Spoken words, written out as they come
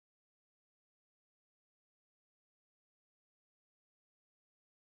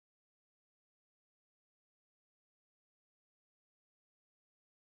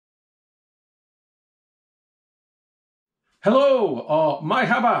Hello, or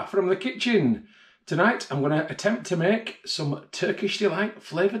Merhaba from the kitchen. Tonight I'm going to attempt to make some Turkish Delight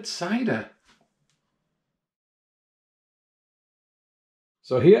flavoured cider.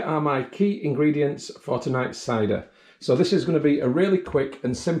 So here are my key ingredients for tonight's cider. So this is going to be a really quick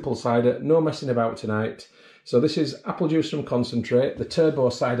and simple cider, no messing about tonight. So this is apple juice from concentrate, the turbo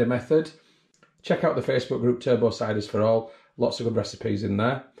cider method. Check out the Facebook group Turbo Ciders for All, lots of good recipes in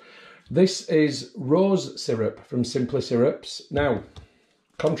there. This is rose syrup from Simply Syrups. Now,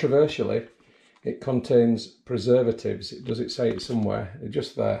 controversially, it contains preservatives. Does it say it somewhere? It's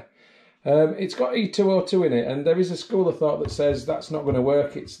just there. It's got E2O2 in it, and there is a school of thought that says that's not going to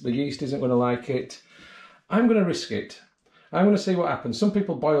work. The yeast isn't going to like it. I'm going to risk it. I'm going to see what happens. Some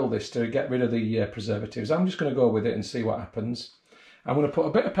people boil this to get rid of the preservatives. I'm just going to go with it and see what happens. I'm going to put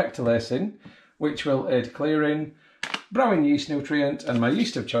a bit of pectolase in, which will aid clearing, browing yeast nutrient, and my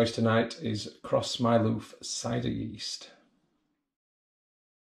yeast of choice tonight is Cross Smyloof cider yeast.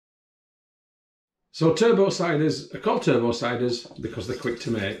 So turbo ciders are called turbo ciders because they're quick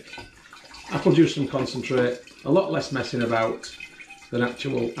to make. Apple juice from concentrate, a lot less messing about than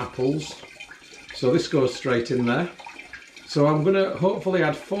actual apples. So this goes straight in there. So I'm going to hopefully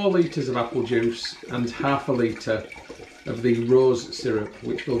add 4 litres of apple juice and half a litre of the rose syrup,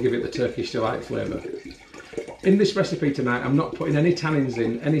 which will give it the Turkish Delight flavour. In this recipe tonight, I'm not putting any tannins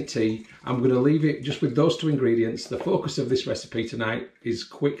in, any tea. I'm going to leave it just with those 2 ingredients. The focus of this recipe tonight is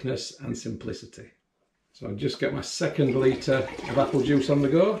quickness and simplicity. So I'll just get my 2nd litre of apple juice on the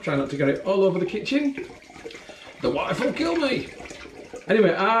go. Try not to get it all over the kitchen. The wife will kill me.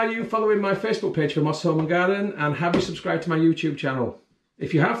 Anyway, are you following my Facebook page for Moss Home and Garden? And have you subscribed to my YouTube channel?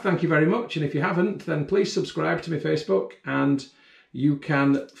 If you have, thank you very much. And if you haven't, then please subscribe to my Facebook. And you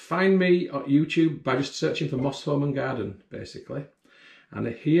can find me on YouTube by just searching for Moss Home and Garden, basically. And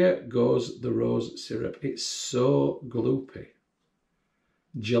here goes the rose syrup. It's so gloopy,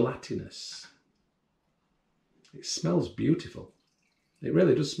 gelatinous. It smells beautiful. It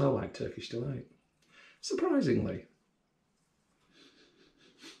really does smell like Turkish Delight, surprisingly.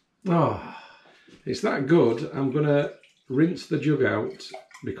 Oh, it's that good. I'm going to rinse the jug out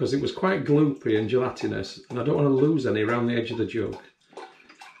because it was quite gloopy and gelatinous, and I don't want to lose any around the edge of the jug.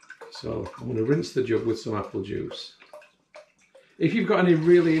 So I'm going to rinse the jug with some apple juice. If you've got any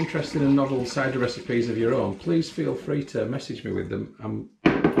really interesting and novel cider recipes of your own, please feel free to message me with them. I'm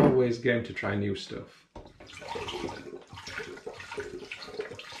always game to try new stuff.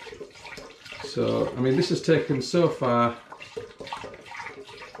 So, I mean, this has taken so far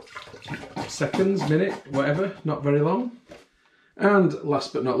seconds, minute, whatever, not very long. And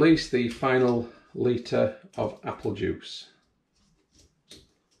last but not least, the final litre of apple juice.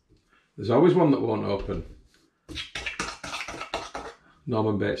 There's always one that won't open.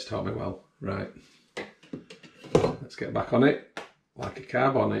 Norman Bates taught me well. Right. Let's get back on it, like a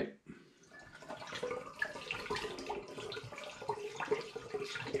carb on it.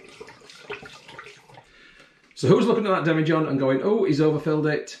 So who's looking at that demijohn and going, oh, he's overfilled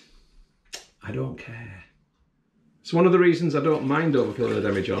it? I don't care. It's one of the reasons I don't mind overfilling a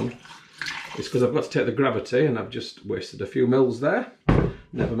demijohn. It's because I've got to take the gravity, and I've just wasted a few mils there.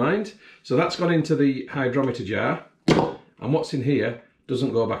 Never mind. So that's gone into the hydrometer jar, and what's in here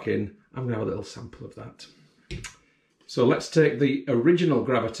doesn't go back in. I'm going to have a little sample of that. So let's take the original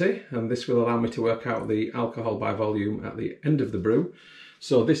gravity, and this will allow me to work out the alcohol by volume at the end of the brew.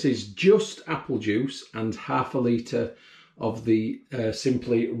 So this is just apple juice and half a litre of the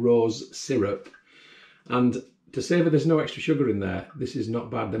Simply Rose syrup. And to say that there's no extra sugar in there, this is not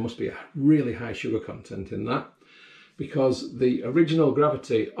bad. There must be a really high sugar content in that, because the original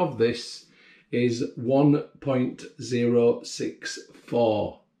gravity of this is 1.064,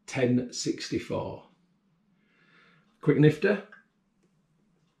 1064. Quick nifter.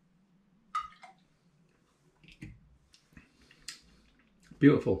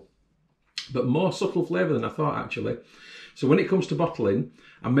 Beautiful, but more subtle flavour than I thought, actually. So when it comes to bottling,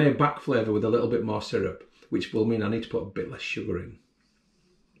 I may back flavour with a little bit more syrup, which will mean I need to put a bit less sugar in.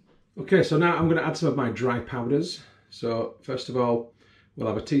 Okay, so now I'm going to add some of my dry powders. So first of all, we'll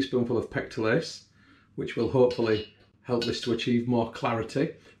have a teaspoonful of pectolase, which will hopefully help this to achieve more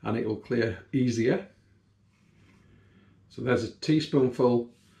clarity, and it will clear easier. So there's a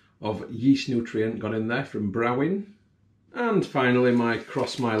teaspoonful of yeast nutrient gone in there from browing. And finally, my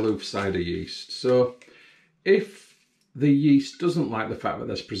Cross Smyloof cider yeast. So if the yeast doesn't like the fact that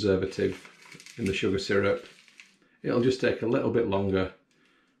there's preservative in the sugar syrup, it'll just take a little bit longer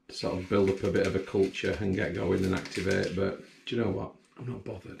to sort of build up a bit of a culture and get going and activate. But do you know what? I'm not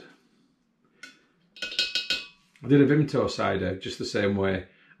bothered. I did a Vimto cider just the same way,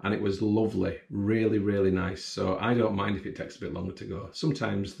 and it was lovely, really, really nice. So I don't mind if it takes a bit longer to go.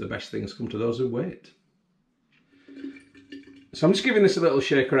 Sometimes the best things come to those who wait. So I'm just giving this a little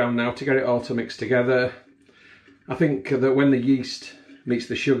shake around now to get it all to mix together. I think that when the yeast meets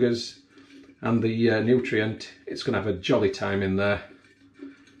the sugars and the nutrient, it's going to have a jolly time in there.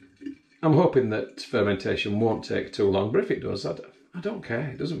 I'm hoping that fermentation won't take too long, but if it does, I don't care,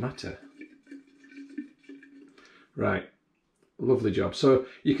 it doesn't matter. Right, lovely job. So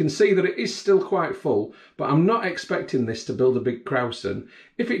you can see that it is still quite full, but I'm not expecting this to build a big krausen.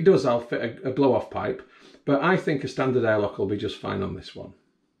 If it does, I'll fit a blow-off pipe, but I think a standard airlock will be just fine on this one.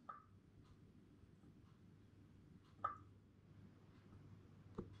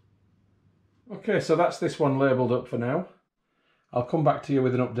 Okay, so that's this one labelled up for now. I'll come back to you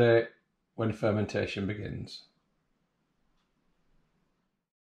with an update when fermentation begins.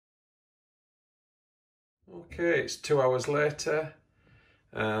 Okay, it's 2 hours later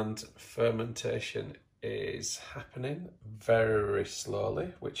and fermentation is happening very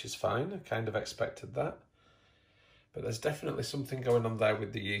slowly, which is fine. I kind of expected that. But there's definitely something going on there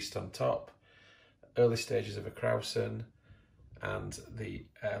with the yeast on top. Early stages of a krausen, and the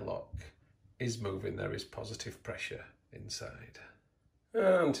airlock is moving. There is positive pressure inside.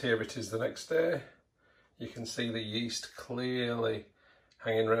 And here it is the next day. You can see the yeast clearly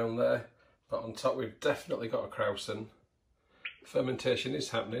hanging around there. But on top we've definitely got a krausen. Fermentation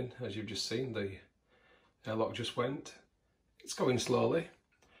is happening, as you've just seen. The airlock just went. It's going slowly,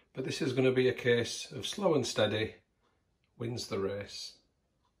 but this is going to be a case of slow and steady wins the race.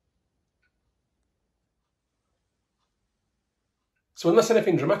 So unless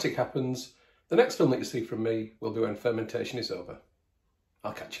anything dramatic happens, the next film that you see from me will be when fermentation is over.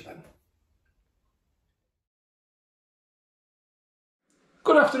 I'll catch you then.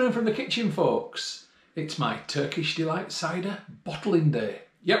 Good afternoon from the kitchen, folks. It's my Turkish Delight Cider bottling day.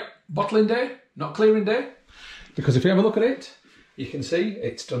 Yep, bottling day, not clearing day. Because if you have a look at it, you can see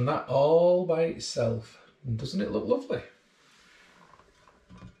it's done that all by itself. And doesn't it look lovely?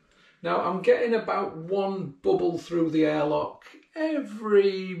 Now I'm getting about 1 bubble through the airlock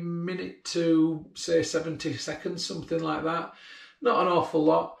every minute to say 70 seconds, something like that. Not an awful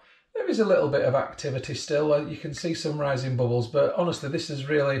lot. There is a little bit of activity still. You can see some rising bubbles, but honestly this is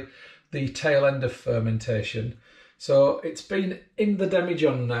really the tail end of fermentation. So it's been in the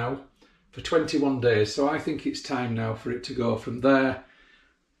demijohn now for 21 days, so I think it's time now for it to go from there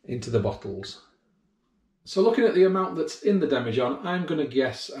into the bottles. So looking at the amount that's in the demijohn, I'm going to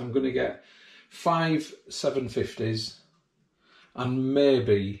guess I'm going to get 5 750s and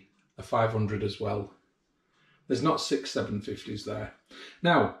maybe a 500 as well. There's not 6 750s there.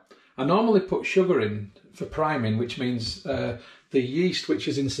 Now, I normally put sugar in for priming, which means the yeast which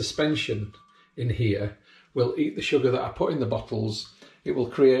is in suspension in here will eat the sugar that I put in the bottles. It will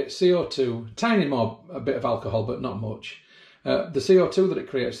create CO2, tiny more, a bit of alcohol, but not much. The CO2 that it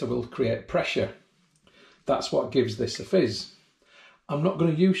creates will create pressure. That's what gives this a fizz. I'm not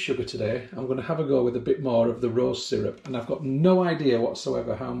going to use sugar today. I'm going to have a go with a bit more of the rose syrup, and I've got no idea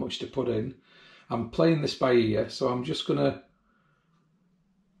whatsoever how much to put in. I'm playing this by ear, so I'm just going to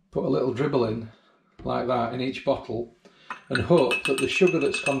put a little dribble in like that in each bottle and hope that the sugar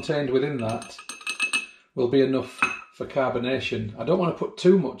that's contained within that will be enough for carbonation. I don't want to put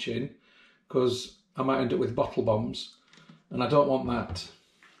too much in because I might end up with bottle bombs, and I don't want that.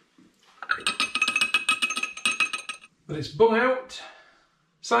 But it's bung out,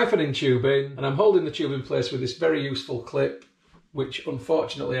 siphoning tube in, and I'm holding the tube in place with this very useful clip, which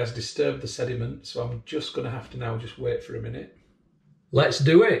unfortunately has disturbed the sediment, so I'm just going to have to now just wait for a minute. Let's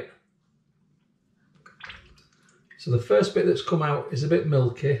do it! So the first bit that's come out is a bit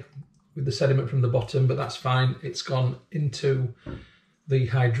milky with the sediment from the bottom, but that's fine. It's gone into the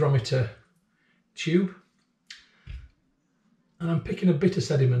hydrometer tube. And I'm picking a bit of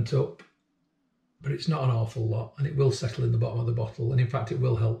sediment up, but it's not an awful lot, and it will settle in the bottom of the bottle, and in fact it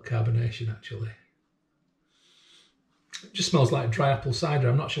will help carbonation actually. It just smells like dry apple cider.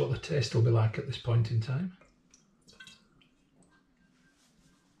 I'm not sure what the taste will be like at this point in time.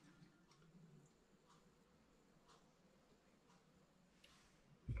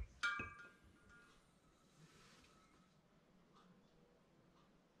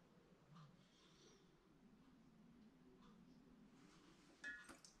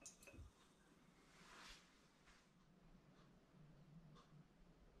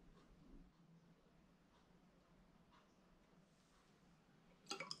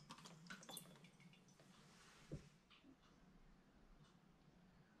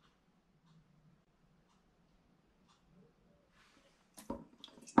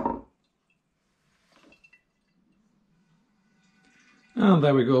 And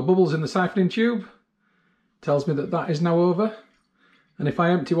there we go, bubbles in the siphoning tube. Tells me that that is now over. And if I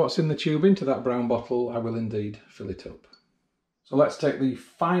empty what's in the tube into that brown bottle, I will indeed fill it up. So let's take the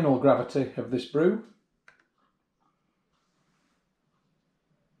final gravity of this brew.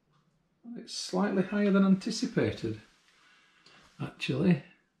 It's slightly higher than anticipated, actually.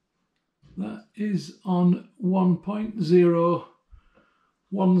 That is on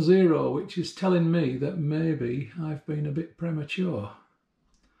 1.010, which is telling me that maybe I've been a bit premature.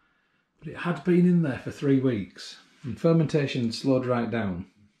 But it had been in there for 3 weeks, and fermentation slowed right down.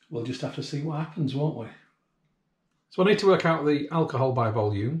 We'll just have to see what happens, won't we? So I need to work out the alcohol by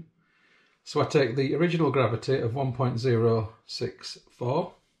volume. So I take the original gravity of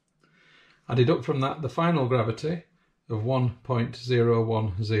 1.064. I deduct from that the final gravity of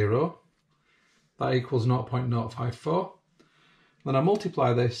 1.010. That equals 0.054. Then I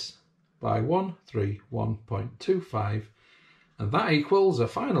multiply this by 131.25, and that equals a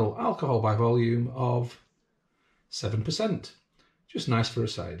final alcohol by volume of 7%. Just nice for a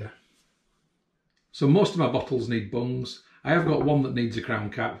cider. So most of my bottles need bungs. I have got one that needs a crown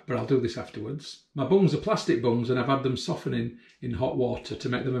cap, but I'll do this afterwards. My bungs are plastic bungs, and I've had them softening in hot water to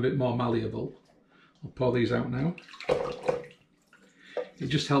make them a bit more malleable. I'll pour these out now. It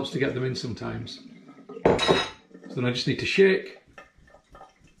just helps to get them in sometimes. So then I just need to shake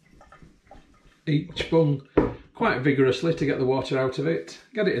each bung quite vigorously to get the water out of it,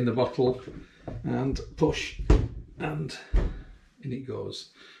 get it in the bottle and push, and in it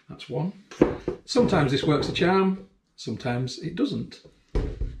goes. That's one. Sometimes this works a charm, sometimes it doesn't.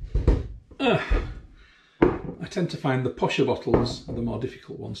 I tend to find the posher bottles are the more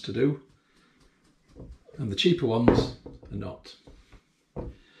difficult ones to do, and the cheaper ones are not.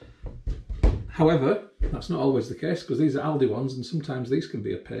 However, that's not always the case, because these are Aldi ones and sometimes these can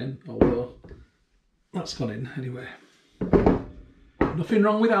be a pain, although that's gone in anyway. Nothing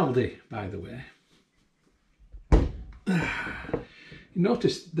wrong with Aldi, by the way. You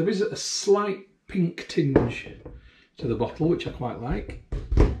notice there is a slight pink tinge to the bottle, which I quite like.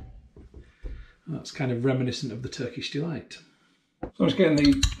 That's kind of reminiscent of the Turkish Delight. So I'm just getting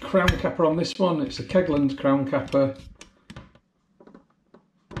the crown capper on this one. It's a Kegland crown capper.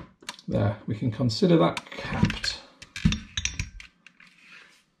 There, we can consider that capped.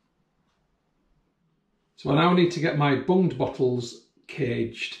 So I now need to get my bunged bottles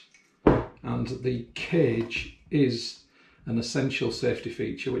caged, and the cage is an essential safety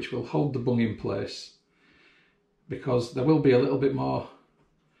feature which will hold the bung in place, because there will be a little bit more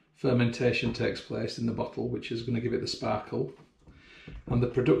fermentation takes place in the bottle, which is going to give it the sparkle, and the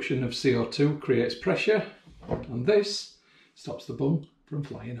production of CO2 creates pressure, and this stops the bung from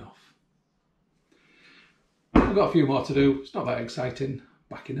flying off. We've got a few more to do, it's not that exciting,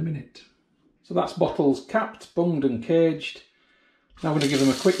 back in a minute. So that's bottles capped, bunged and caged. Now I'm going to give them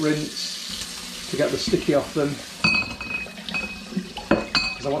a quick rinse to get the sticky off them,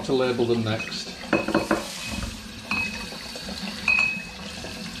 because I want to label them next.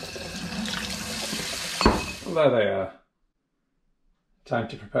 Well, there they are. Time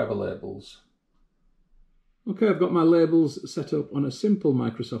to prepare the labels. Okay, I've got my labels set up on a simple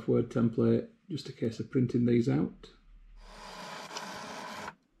Microsoft Word template, just a case of printing these out.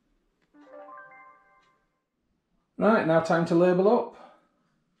 Right, now time to label up.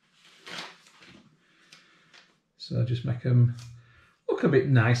 So just make them look a bit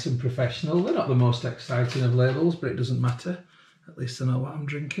nice and professional. They're not the most exciting of labels, but it doesn't matter. At least I know what I'm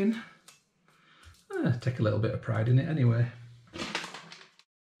drinking. Take a little bit of pride in it anyway.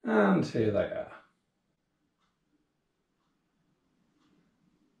 And here they are.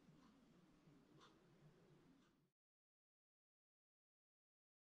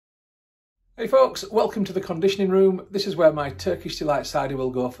 Hey folks, welcome to the conditioning room. This is where my Turkish Delight cider will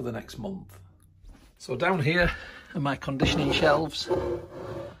go for the next month. So down here are my conditioning shelves.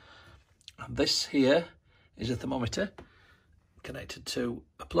 And this here is a thermometer connected to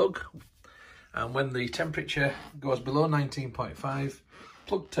a plug. And when the temperature goes below 19.5,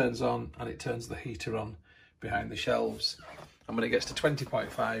 plug turns on and it turns the heater on behind the shelves. And when it gets to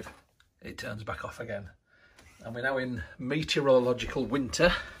 20.5, it turns back off again. And we're now in meteorological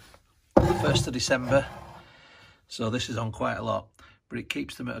winter. 1st of December, so this is on quite a lot, but it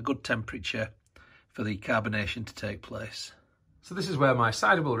keeps them at a good temperature for the carbonation to take place. So this is where my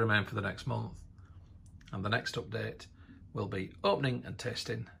cider will remain for the next month, and the next update will be opening and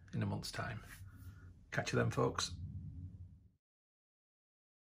tasting in a month's time. Catch you then, folks.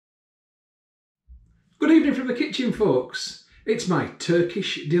 Good evening from the kitchen, folks. It's my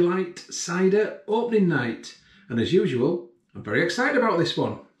Turkish Delight cider opening night, and as usual, I'm very excited about this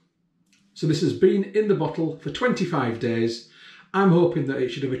one. So this has been in the bottle for 25 days. I'm hoping that it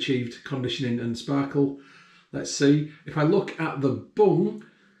should have achieved conditioning and sparkle. Let's see. If I look at the bung,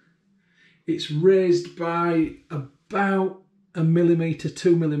 it's raised by about 1 millimetre,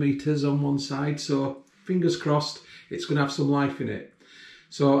 2 millimetres on one side. So fingers crossed, it's going to have some life in it.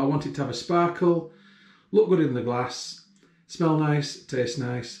 So I want it to have a sparkle, look good in the glass, smell nice, taste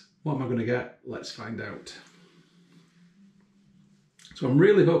nice. What am I going to get? Let's find out. So I'm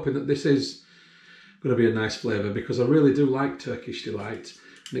really hoping that this is going to be a nice flavour, because I really do like Turkish Delight.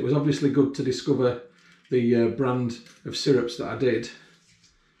 And it was obviously good to discover the brand of syrups that I did.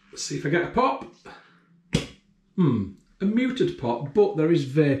 Let's see if I get a pop. A muted pop, but there is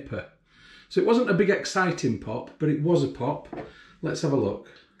vapour. So it wasn't a big exciting pop, but it was a pop. Let's have a look.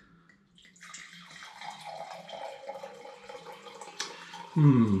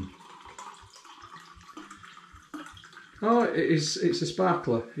 Oh, it's a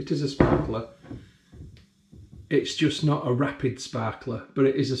sparkler. It is a sparkler. It's just not a rapid sparkler, but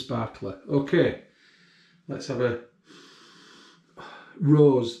it is a sparkler. Okay, let's have a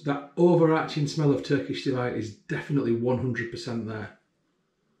rose. That overarching smell of Turkish Delight is definitely 100% there.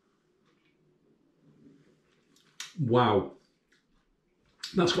 Wow.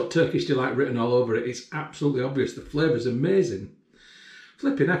 That's got Turkish Delight written all over it. It's absolutely obvious. The flavour's amazing.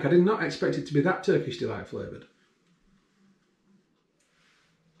 Flipping heck, I did not expect it to be that Turkish Delight flavoured.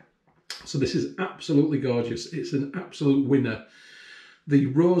 So this is absolutely gorgeous. It's an absolute winner. The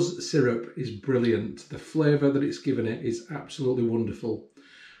rose syrup is brilliant. The flavour that it's given it is absolutely wonderful.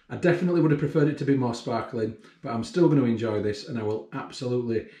 I definitely would have preferred it to be more sparkling, but I'm still going to enjoy this, and I will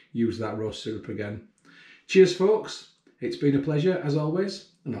absolutely use that rose syrup again. Cheers, folks. It's been a pleasure, as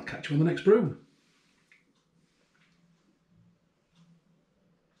always, and I'll catch you on the next brew.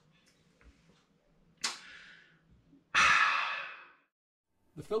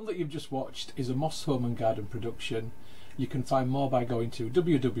 The film that you've just watched is a Moss Home and Garden production. You can find more by going to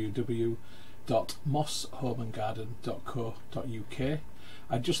www.mosshomeandgarden.co.uk.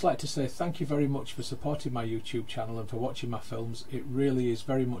 I'd just like to say thank you very much for supporting my YouTube channel and for watching my films. It really is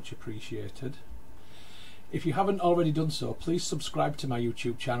very much appreciated. If you haven't already done so, please subscribe to my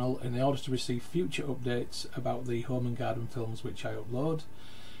YouTube channel in order to receive future updates about the home and garden films which I upload.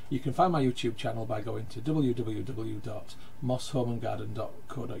 You can find my YouTube channel by going to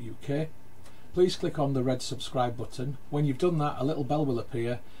www.mosshomeandgarden.co.uk. Please click on the red subscribe button. When you've done that, a little bell will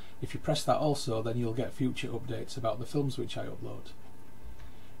appear. If you press that also, then you'll get future updates about the films which I upload.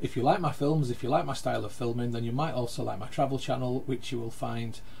 If you like my films, if you like my style of filming, then you might also like my travel channel, which you will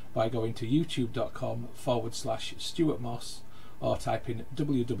find by going to youtube.com/Stuart Moss or type in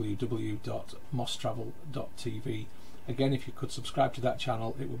www.mosstravel.tv. Again, if you could subscribe to that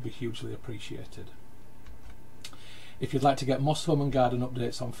channel, it would be hugely appreciated. If you'd like to get Moss Home and Garden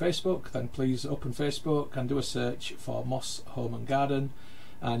updates on Facebook, then please open Facebook and do a search for Moss Home and Garden,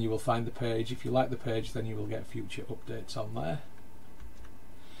 and you will find the page. If you like the page, then you will get future updates on there.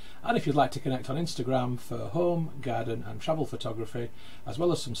 And if you'd like to connect on Instagram for home, garden and travel photography, as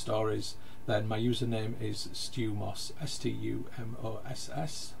well as some stories, then my username is StuMoss,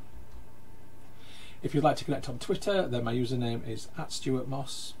 STUMOSS. If you'd like to connect on Twitter, then my username is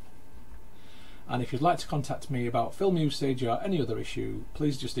 @StuartMoss. And if you'd like to contact me about film usage or any other issue,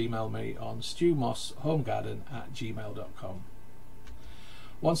 please just email me on stewmosshomegarden@gmail.com.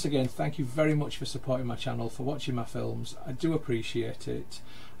 Once again, thank you very much for supporting my channel, for watching my films. I do appreciate it.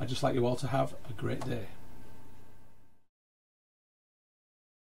 I'd just like you all to have a great day.